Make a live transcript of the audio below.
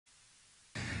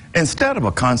Instead of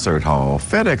a concert hall,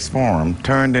 FedEx Forum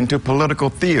turned into political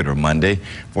theater Monday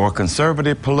for a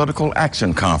conservative political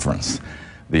action conference.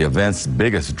 The event's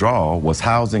biggest draw was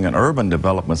Housing and Urban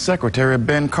Development Secretary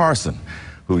Ben Carson,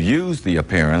 who used the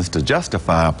appearance to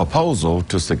justify a proposal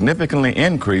to significantly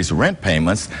increase rent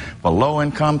payments for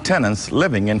low-income tenants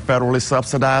living in federally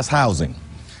subsidized housing.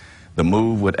 The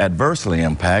move would adversely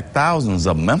impact thousands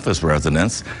of Memphis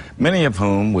residents, many of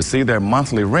whom would see their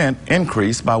monthly rent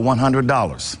increase by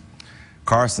 $100.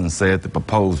 Carson said the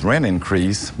proposed rent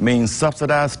increase means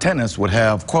subsidized tenants would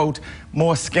have, quote,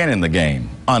 more skin in the game,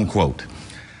 unquote.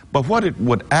 But what it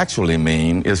would actually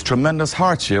mean is tremendous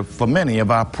hardship for many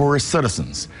of our poorest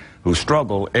citizens who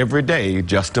struggle every day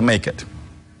just to make it.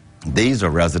 These are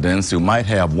residents who might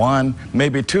have one,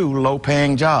 maybe two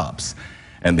low-paying jobs.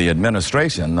 And the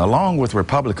administration, along with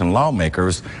Republican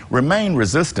lawmakers, remain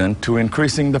resistant to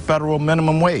increasing the federal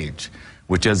minimum wage,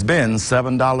 which has been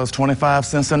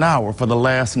 $7.25 an hour for the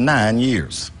last 9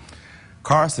 years.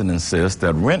 Carson insists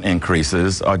that rent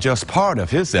increases are just part of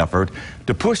his effort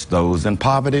to push those in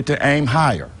poverty to aim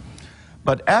higher.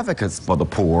 But advocates for the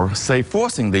poor say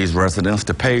forcing these residents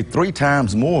to pay 3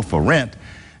 times more for rent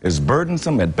is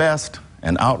burdensome at best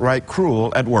and outright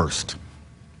cruel at worst.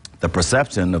 The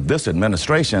perception of this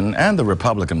administration and the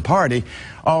Republican Party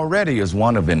already is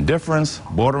one of indifference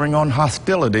bordering on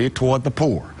hostility toward the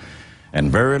poor.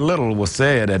 And very little was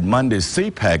said at Monday's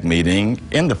CPAC meeting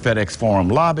in the FedEx Forum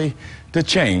lobby to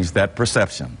change that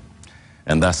perception.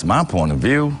 And that's my point of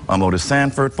view. I'm Otis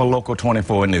Sanford for Local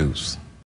 24 News.